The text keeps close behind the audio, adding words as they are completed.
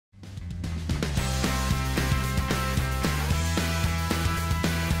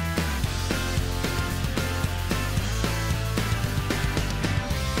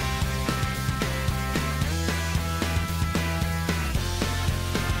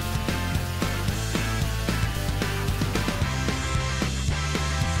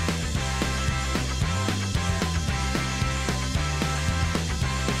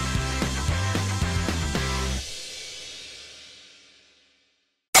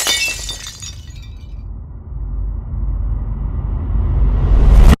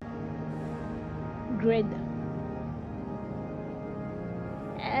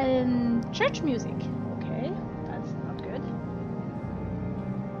church music. Okay, that's not good.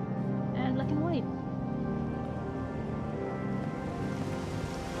 And black and white.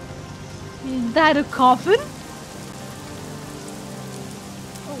 Is that a coffin?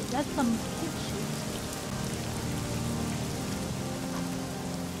 Oh, that's some kid shit.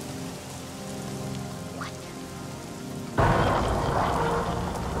 What?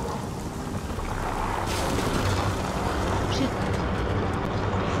 Shit.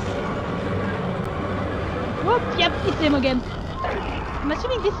 Whoop, yep, it's him again. I'm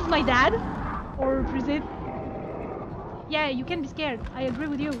assuming this is my dad? Or is it? Yeah, you can be scared. I agree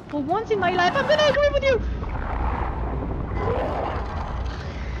with you. For once in my life, I'm gonna agree with you!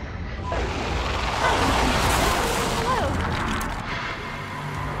 Hello.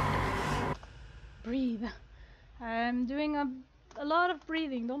 Breathe. I'm doing a lot of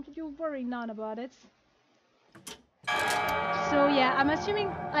breathing. Don't you worry none about it. So yeah, I'm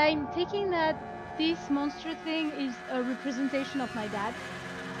assuming I'm taking that this monster thing is a representation of my dad.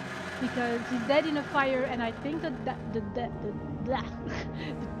 Because he's dead in a fire, and I think that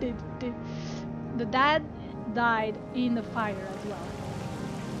the dad died in the fire as well.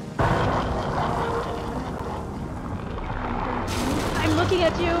 I'm looking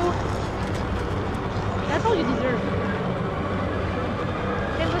at you. That's all you deserve.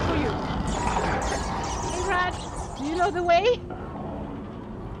 Same goes for you. Hey, Rat, do you know the way?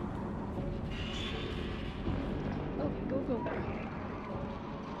 Okay, go.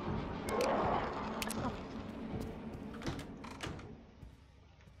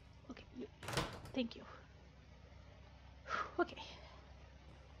 Okay, thank you. Okay.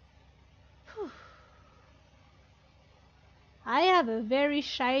 I have a very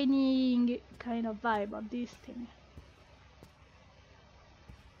shining kind of vibe on this thing.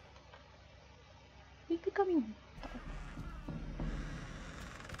 It's becoming dark.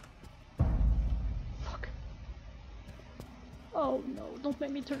 Fuck. Oh no, don't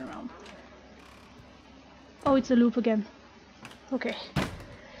make me turn around. Oh, it's a loop again. Okay.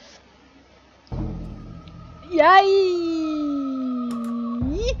 Yay!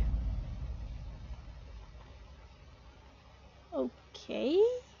 Okay.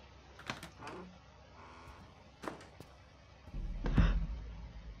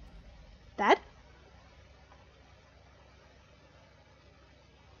 That?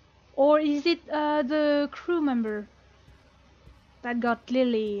 Or is it the crew member that got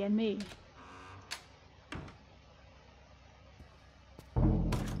Lily and me?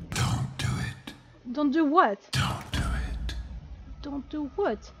 Don't do it. Don't do what? Don't do it. Don't do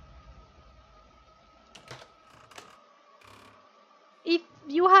what? If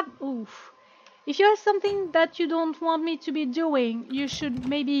you have... Oof. If you have something that you don't want me to be doing, you should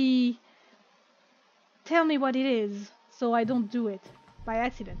maybe tell me what it is, so I don't do it by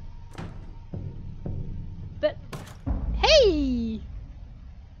accident. But... Hey!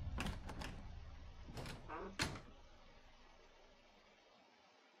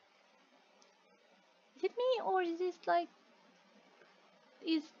 Is it me, or is this like...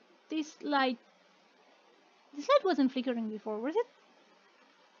 Is this light... This light wasn't flickering before, was it?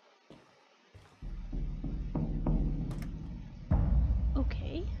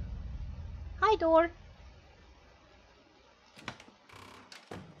 Okay. Hi, door.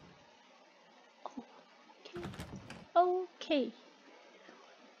 Oh, okay. Okay.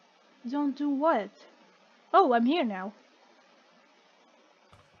 Don't do what? Oh, I'm here now.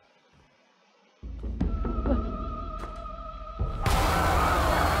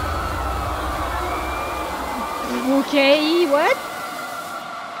 Okay, what?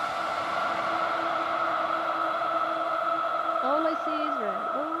 All I see is red.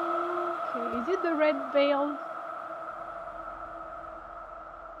 Okay, is it the red veil?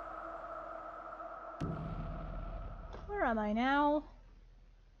 Where am I now?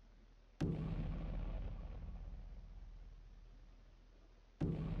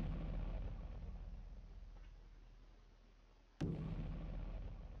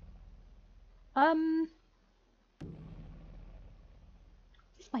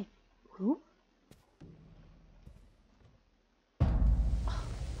 Is this my room?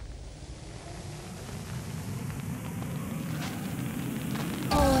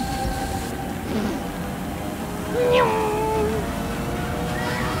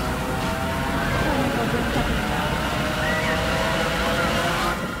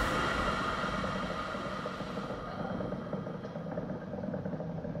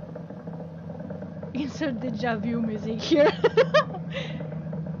 Insert deja vu music here.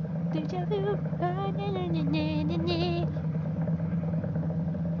 Deja vu.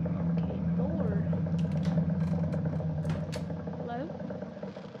 Okay, door. Hello?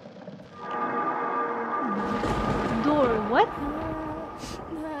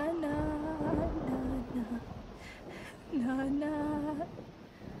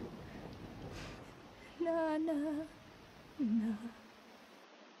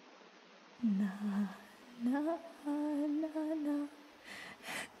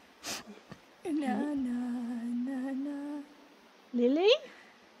 Lily?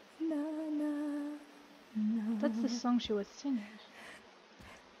 That's the song she was singing.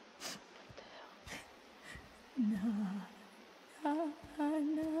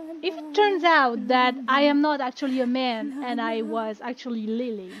 If it turns out that I am not actually a man and I was actually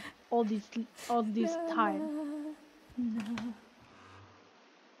Lily all this time.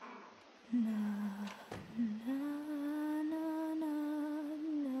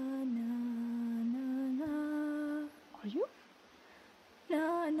 Are you? I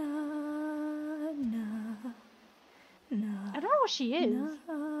don't know what she is.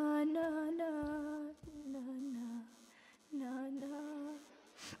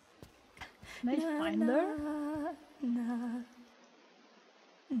 Can I find her?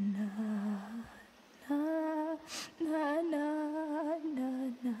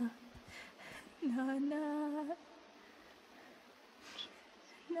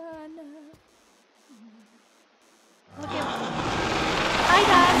 Okay. Hi,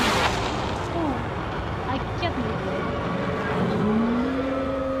 Dad. Oh, I can't move it.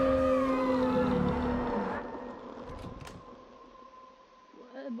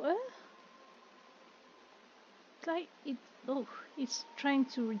 What? It's like it. Oh, it's trying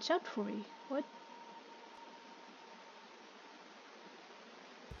to reach out for me. What?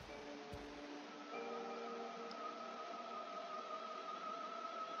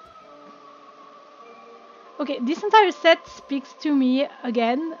 Okay, this entire set speaks to me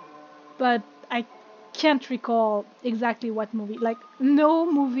again, but I can't recall exactly what movie. Like, no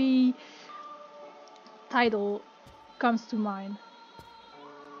movie title comes to mind.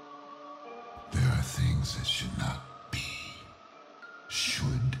 There are things that should not be.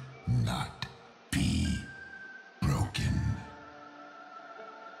 Should not be broken.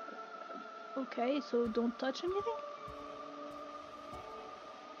 Okay, so don't touch anything?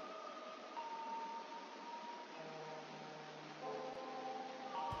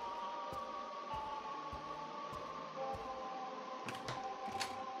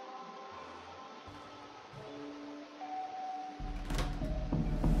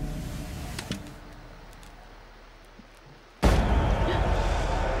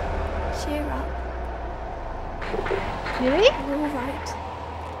 Cheer up. Really? You're all right.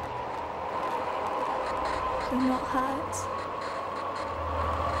 You're not hurt.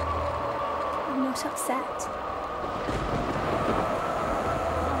 You're not upset.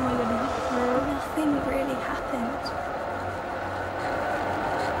 Oh my god, is it her? Nothing really happened.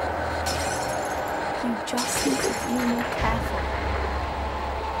 You just need to be more careful.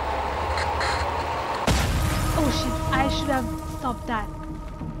 Oh shit, I should have stopped that.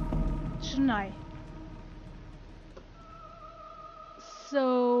 Shouldn't I? So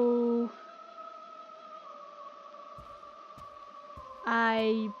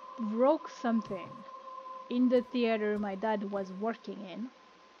I broke something in the theater my dad was working in,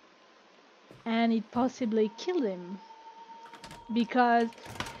 and it possibly killed him because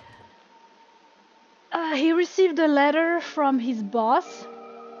he received a letter from his boss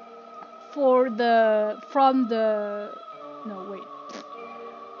from the no wait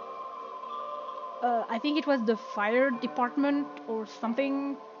I think it was the fire department or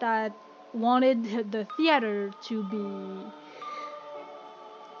something that wanted the theater to be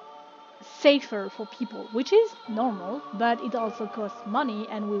safer for people, which is normal, but it also costs money,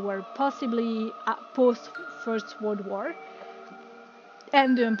 and we were possibly post First World War,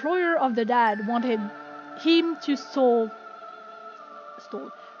 and the employer of the dad wanted him to stall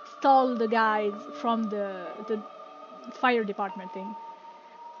the guys from the fire department thing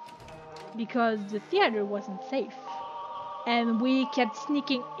because the theater wasn't safe, and we kept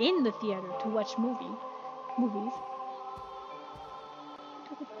sneaking in the theater to watch movies.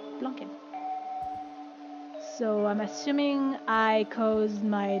 Blanket. So I'm assuming I caused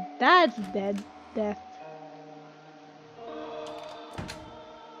my dad's death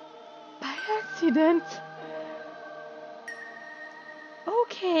by accident.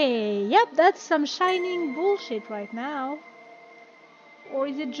 Okay, yep, that's some shining bullshit right now. Or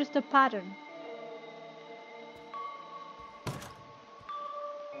is it just a pattern?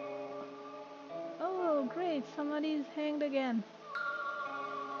 Oh, great, somebody's hanged again.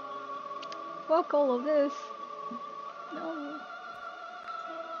 Fuck all of this. No.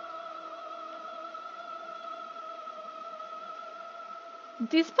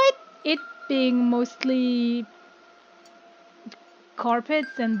 Despite it being mostly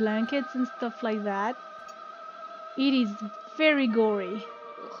carpets and blankets and stuff like that, it is very gory.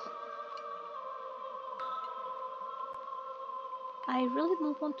 I really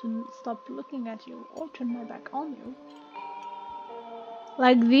don't want to stop looking at you or turn my back on you.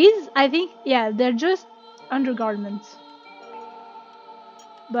 Like these, I think, yeah, they're just undergarments.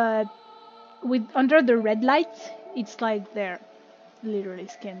 But with under the red lights, it's like they're literally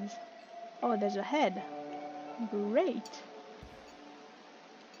skins. Oh, there's a head. Great.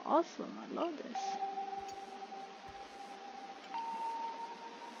 Awesome, I love this.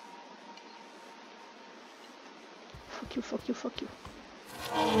 Fuck you, fuck you, fuck you.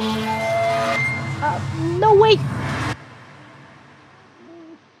 No, wait!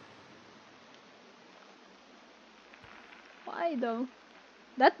 Why though?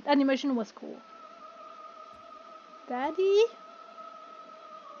 That animation was cool. Daddy?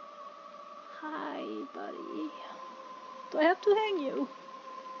 Hi, buddy. Do I have to hang you?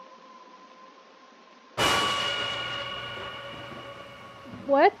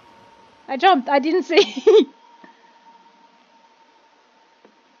 What? I jumped, I didn't see.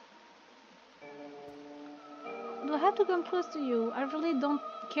 Do I have to come close to you? I really don't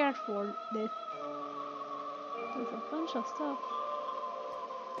care for this. There's a bunch of stuff.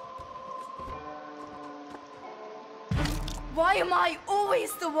 Why am I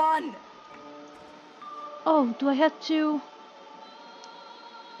always the one? Oh, do I have to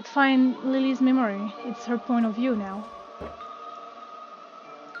find Lily's memory? It's her point of view now.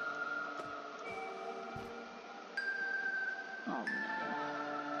 Oh no.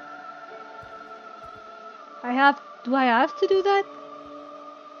 Do I have to do that?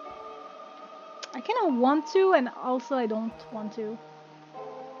 I kinda want to, and also I don't want to.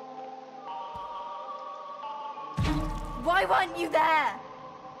 Why weren't you there?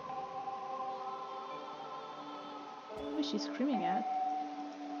 Who is she screaming at?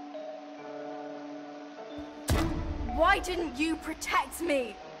 Why didn't you protect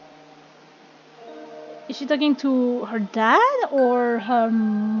me? Is she talking to her dad or her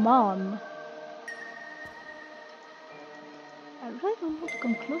mom? I really don't want to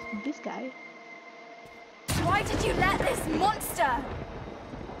come close to this guy. Why did you let this monster?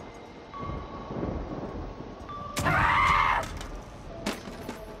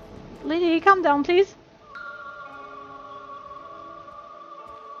 Lily, calm down, please.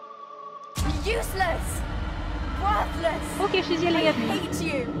 Useless! Worthless! Okay, she's yelling at me. I hate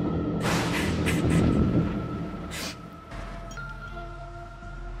you!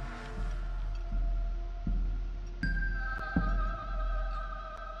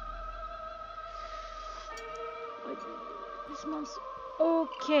 This monster.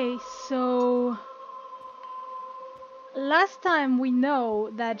 Okay, so last time we know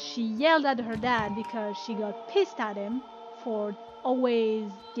that she yelled at her dad because she got pissed at him for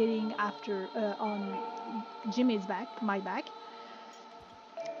always getting after on Jimmy's back, my back,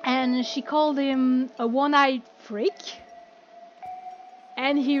 and she called him a one-eyed freak,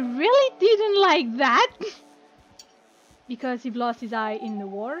 and he really didn't like that because he lost his eye in the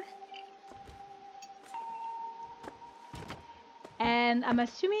war. And I'm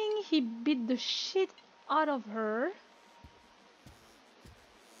assuming he beat the shit out of her.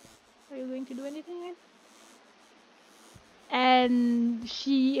 Are you going to do anything? And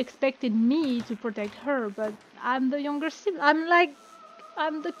she expected me to protect her, but I'm the younger sibling.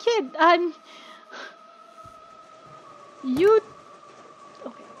 I'm the kid. You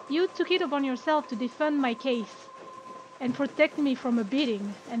took it upon yourself to defend my case and protect me from a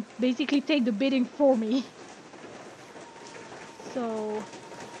beating and basically take the beating for me. So,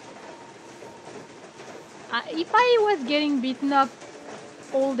 if I was getting beaten up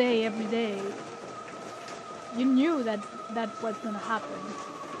all day, every day, you knew that was gonna happen.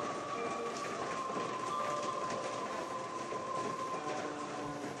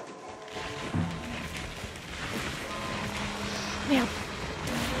 Yeah.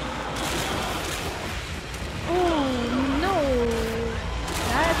 Oh no!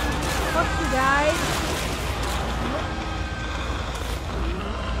 That's fuck you guys.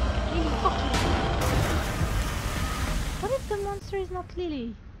 What if the monster is not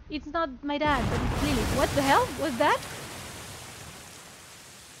Lily? It's not my dad, but it's Lily. What the hell was that?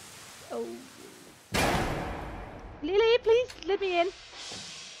 Oh. Lily, please let me in.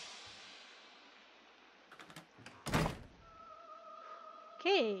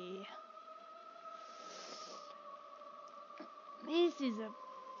 Okay. This is a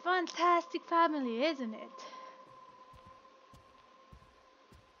fantastic family, isn't it?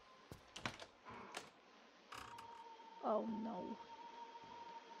 Oh no.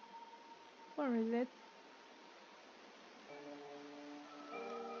 Where is it?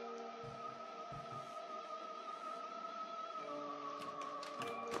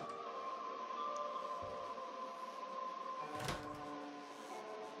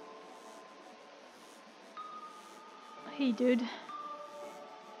 Hey, dude.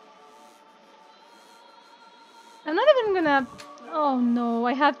 I'm not even gonna... Oh no,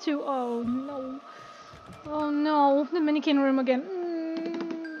 I have to... Oh no. Oh no, the mannequin room again.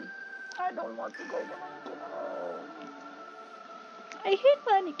 I don't want to go to the mannequin room. I hate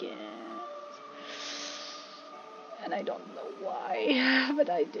mannequins. And I don't know why, but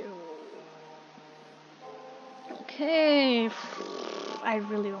I do. Okay. I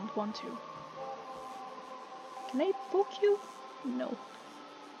really don't want to. Can I poke you? No.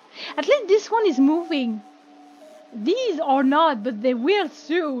 At least this one is moving. These are not, but they will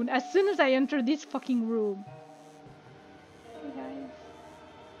soon. As soon as I enter this fucking room. Hey guys.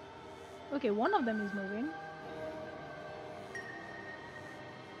 Okay, one of them is moving.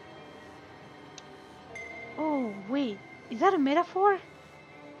 Oh, wait. Is that a metaphor?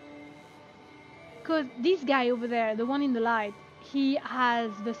 Because this guy over there, the one in the light, he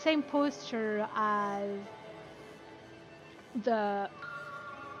has the same posture as the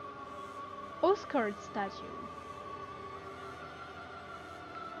Oscar statue.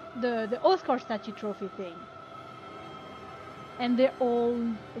 The Oscar statue trophy thing. And they're all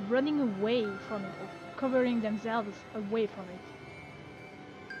running away from it, or covering themselves away from it.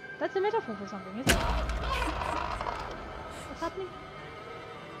 That's a metaphor for something, isn't it? What's happening?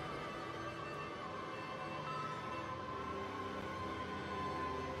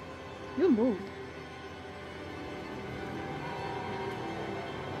 You moved.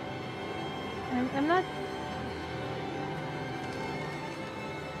 I'm not...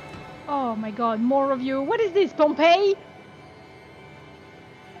 Oh my god, more of you. What is this, Pompeii?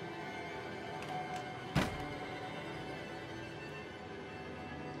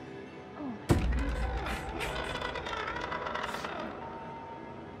 Oh.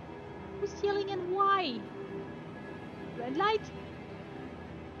 Who's yelling and why? Red light?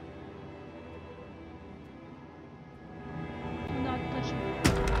 Do not touch me.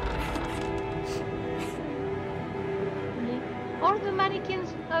 Lily? Are the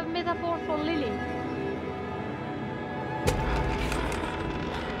mannequins a metaphor for Lily?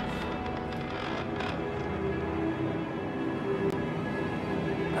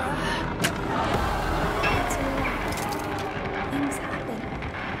 Things happen.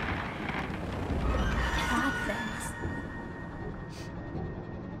 Bad things.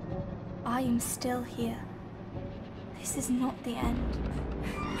 I am still here. This is not the end.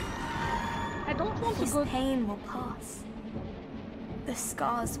 I don't want to This go... pain will pass. The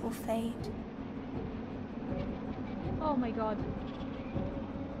scars will fade. Oh my god.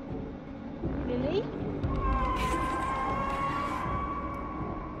 Lily?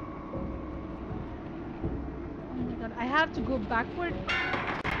 Oh my god, I have to go backward.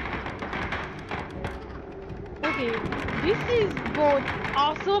 Okay, this is both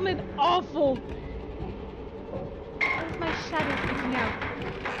awesome and awful. Where's my shadow sticking out?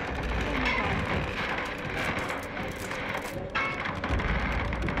 Oh my god.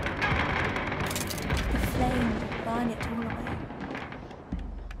 The flame will burn it all away.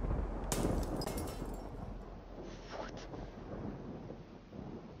 What?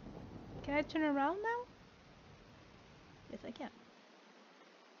 Can I turn around now? Yes, I can.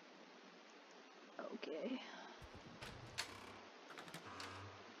 Okay.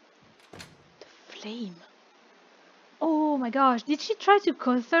 The flame. Oh my gosh, did she try to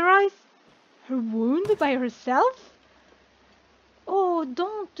cauterize her wound by herself? Oh,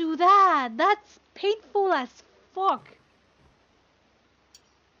 don't do that. That's painful as fuck.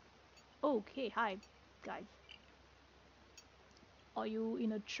 Okay, hi, guys. Are you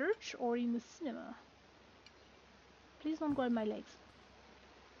in a church or in a cinema? Please don't grab my legs.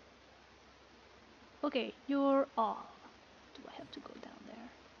 Okay, you're... Oh, do I have to go down there?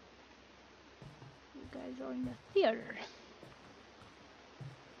 You guys are in a theater.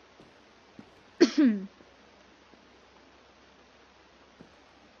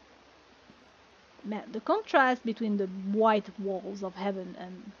 Man, the contrast between the white walls of heaven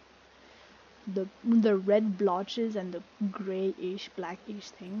and the red blotches and the grayish,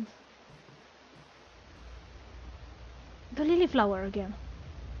 blackish things. The lily flower again.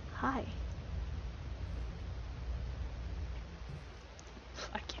 Hi.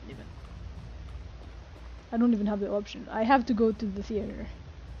 I can't even. I don't even have the option. I have to go to the theater.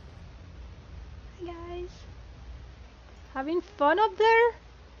 Hi guys. Having fun up there?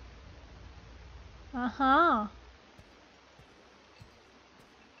 Uh-huh.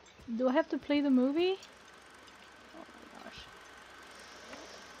 Do I have to play the movie? Oh my gosh.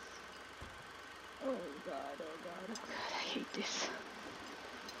 Oh god, oh god, oh god, I hate this.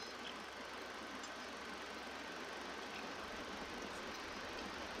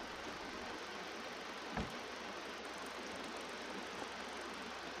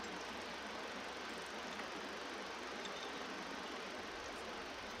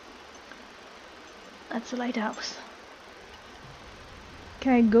 That's a lighthouse.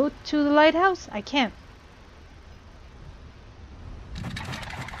 Can I go to the lighthouse? I can't.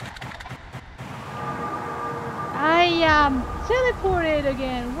 I am teleported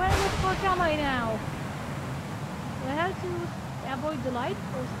again. Where the fuck am I now? Do I have to avoid the light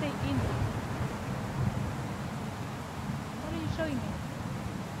or stay in it? What are you showing me?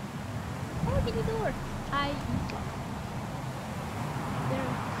 Open the door. I look. Is there a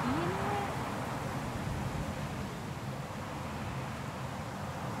key anywhere?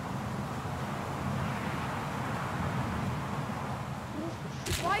 What is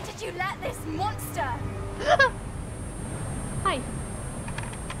this? Why did you let this monster? Hi.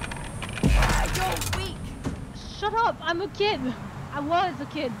 You're weak. Shut up! I'm a kid! I was a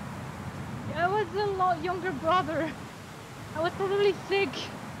kid. I was a younger brother. I was probably sick.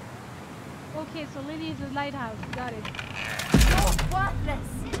 Okay, so Lily is a lighthouse. Got it. You're worthless.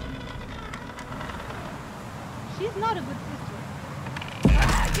 She's not a good sister.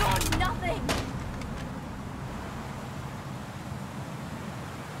 You're nothing.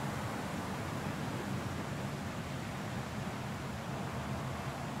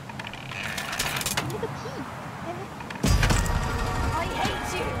 I need a key. Damn it. I hate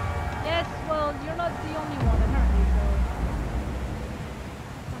you. Yes, well, you're not the only one apparently, so...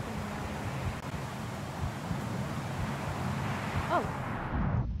 Oh.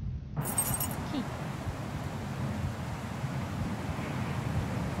 Key.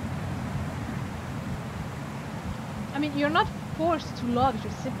 I mean, you're not forced to love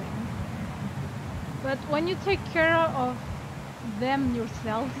your sibling, but when you take care of them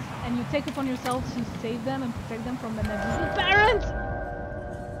yourselves and you take upon yourselves to save them and protect them from an abusive parent.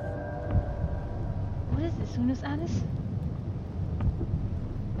 What is this, Unus Annus?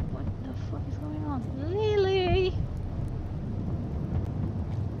 What the fuck is going on? Lily!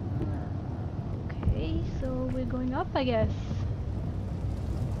 Okay, so we're going up, I guess.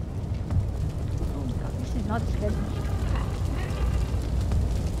 Oh my god, this is not steady.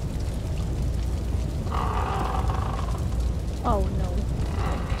 Oh no.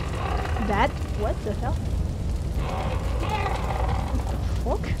 That? What the hell? What the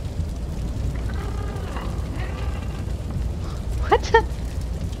fuck? What?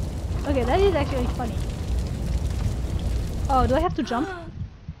 Okay, that is actually funny. Oh, do I have to jump?